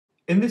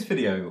In this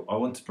video, I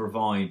want to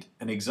provide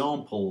an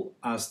example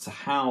as to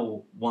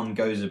how one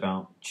goes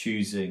about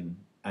choosing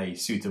a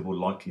suitable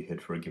likelihood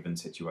for a given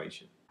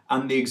situation.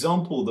 And the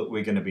example that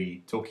we're going to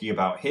be talking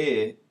about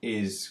here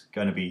is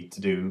going to be to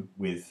do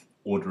with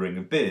ordering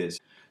of beers.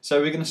 So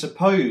we're going to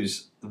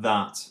suppose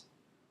that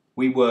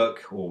we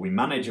work or we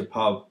manage a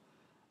pub,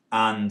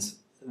 and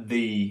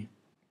the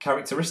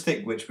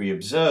characteristic which we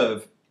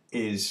observe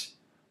is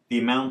the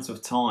amount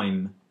of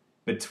time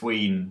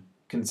between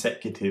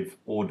consecutive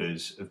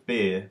orders of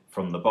beer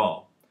from the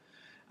bar.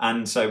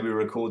 And so we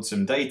record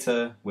some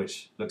data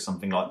which looks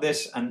something like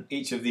this, and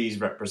each of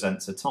these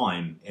represents a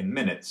time in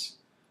minutes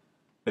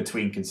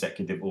between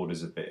consecutive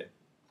orders of beer.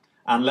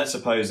 And let's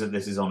suppose that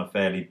this is on a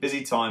fairly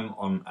busy time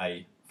on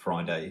a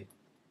Friday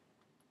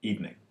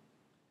evening.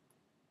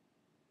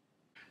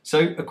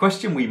 So a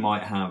question we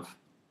might have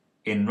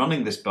in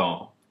running this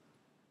bar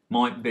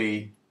might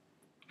be,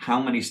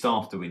 how many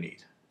staff do we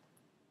need?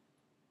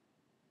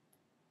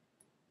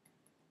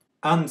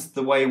 And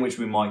the way in which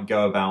we might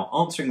go about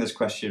answering this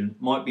question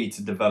might be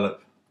to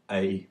develop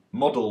a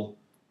model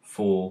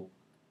for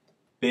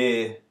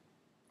beer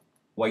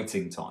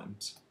waiting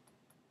times.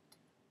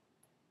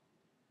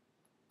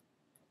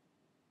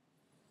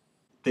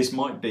 This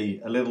might be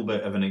a little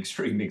bit of an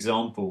extreme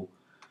example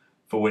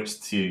for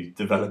which to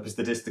develop a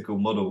statistical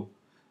model,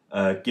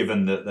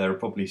 given that there are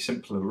probably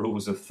simpler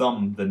rules of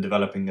thumb than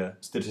developing a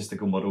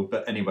statistical model,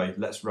 but anyway,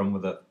 let's run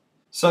with it.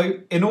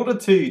 So in order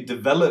to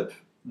develop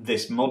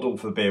this model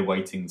for beer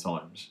waiting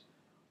times,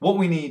 what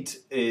we need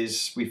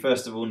is, we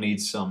first of all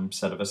need some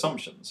set of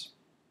assumptions.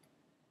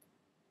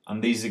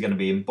 And these are going to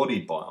be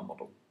embodied by our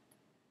model.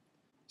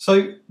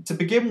 So to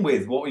begin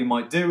with, what we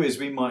might do is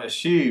we might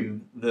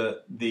assume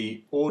that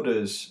the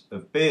orders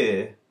of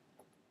beer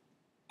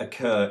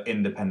occur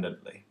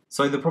independently.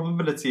 So the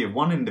probability of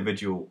one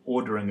individual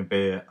ordering a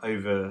beer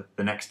over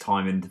the next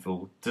time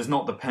interval does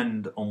not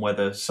depend on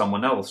whether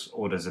someone else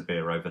orders a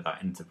beer over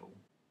that interval.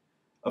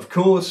 Of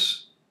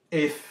course,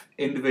 if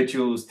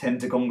individuals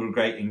tend to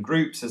congregate in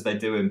groups as they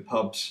do in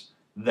pubs,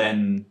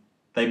 then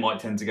they might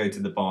tend to go to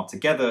the bar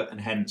together,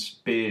 and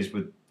hence beers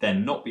would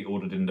then not be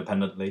ordered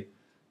independently.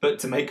 But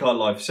to make our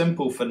life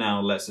simple for now,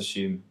 let's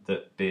assume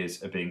that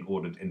beers are being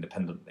ordered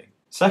independently.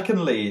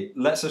 Secondly,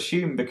 let's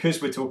assume,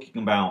 because we're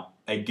talking about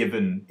a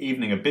given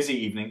evening, a busy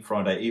evening,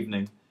 Friday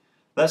evening,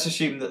 let's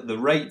assume that the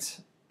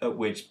rate at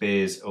which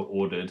beers are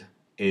ordered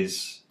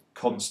is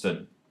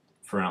constant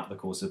throughout the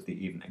course of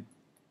the evening.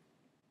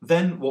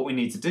 Then what we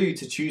need to do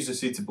to choose a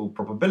suitable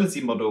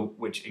probability model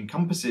which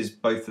encompasses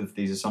both of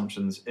these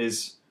assumptions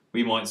is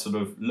we might sort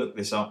of look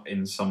this up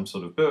in some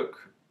sort of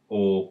book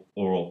or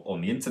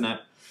on the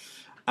internet,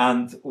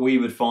 and we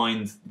would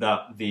find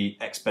that the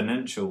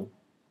exponential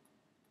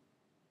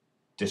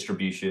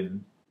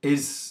distribution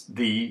is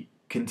the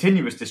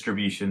continuous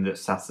distribution that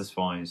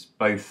satisfies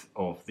both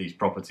of these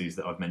properties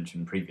that I've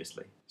mentioned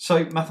previously.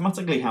 So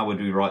mathematically, how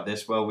would we write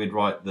this? Well, we'd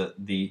write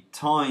that the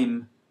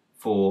time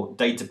for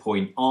data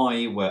point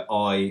I, where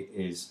I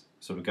is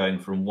sort of going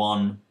from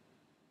 1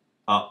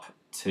 up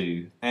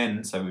to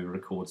n, so we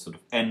record sort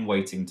of n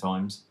waiting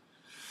times,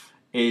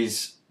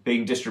 is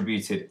being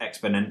distributed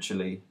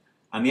exponentially.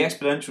 And the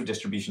exponential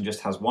distribution just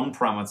has one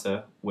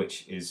parameter,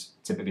 which is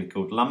typically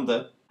called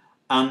lambda.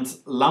 And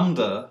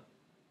lambda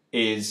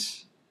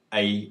is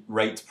a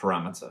rate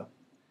parameter.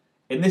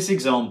 In this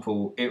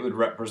example, it would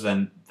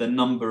represent the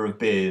number of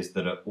beers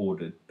that are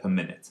ordered per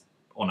minute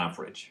on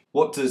average.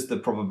 What does the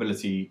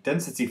probability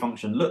density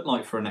function look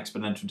like for an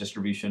exponential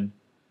distribution?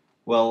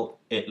 Well,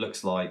 it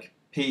looks like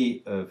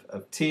P of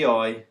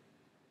Ti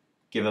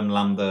given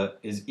lambda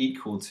is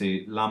equal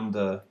to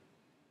lambda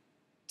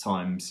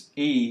times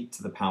e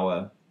to the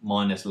power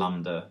minus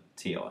lambda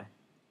Ti.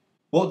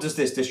 What does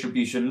this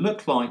distribution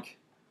look like?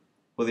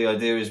 Well, the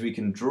idea is we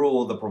can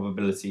draw the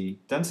probability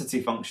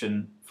density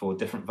function for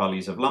different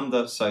values of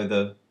lambda. So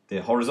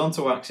the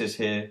horizontal axis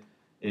here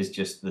is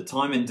just the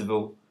time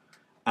interval,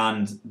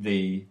 and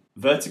the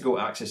vertical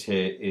axis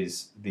here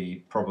is the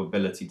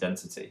probability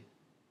density.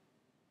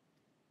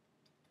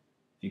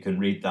 You can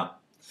read that.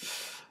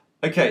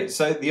 Okay,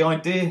 so the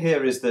idea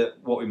here is that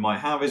what we might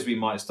have is we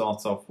might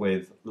start off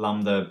with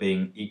lambda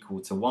being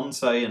equal to 1,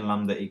 say, and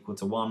lambda equal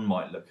to 1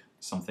 might look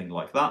something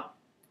like that.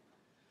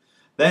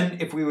 Then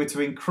if we were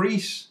to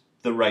increase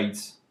the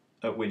rate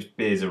at which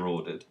beers are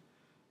ordered,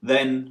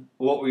 then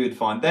what we would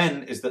find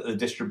then is that the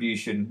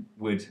distribution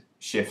would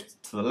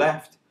shift to the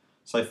left.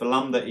 So for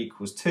lambda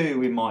equals 2,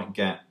 we might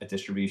get a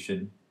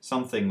distribution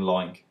something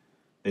like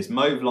this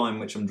mauve line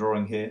which I'm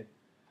drawing here.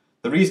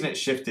 The reason it's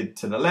shifted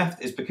to the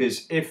left is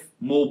because if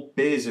more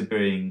beers are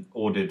being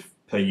ordered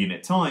per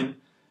unit time,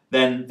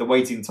 then the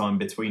waiting time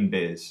between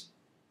beers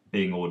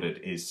being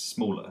ordered is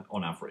smaller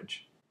on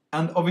average.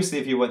 And obviously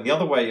if you went the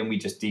other way and we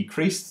just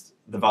decreased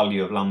the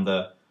value of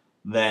lambda,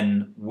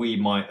 then we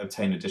might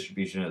obtain a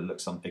distribution that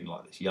looks something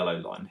like this yellow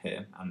line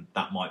here. And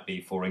that might be,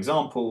 for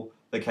example,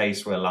 the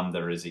case where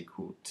lambda is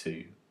equal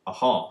to a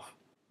half.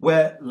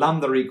 Where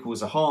lambda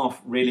equals a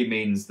half really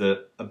means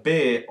that a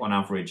beer on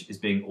average is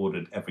being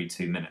ordered every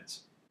 2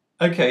 minutes.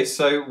 Okay,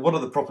 so what are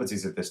the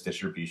properties of this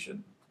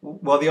distribution?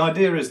 Well, the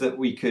idea is that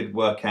we could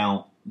work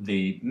out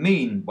the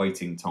mean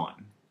waiting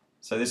time.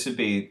 So this would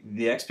be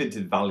the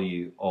expected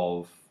value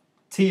of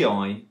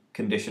ti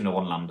conditional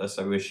on lambda.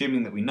 So we're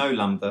assuming that we know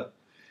lambda.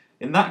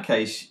 In that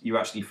case, you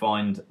actually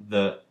find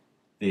that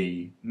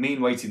the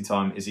mean waiting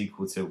time is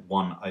equal to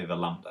 1 over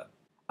lambda.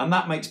 And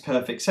that makes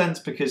perfect sense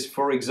because,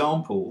 for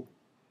example,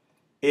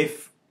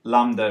 if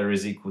lambda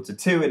is equal to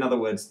 2, in other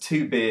words,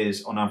 2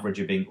 beers on average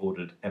are being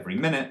ordered every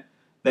minute,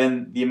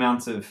 then the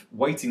amount of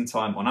waiting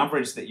time on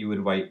average that you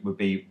would wait would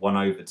be 1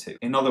 over 2.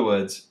 In other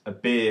words, a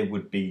beer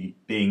would be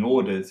being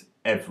ordered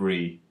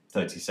every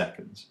 30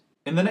 seconds.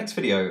 In the next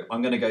video,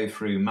 I'm going to go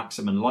through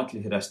maximum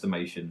likelihood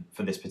estimation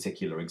for this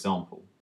particular example.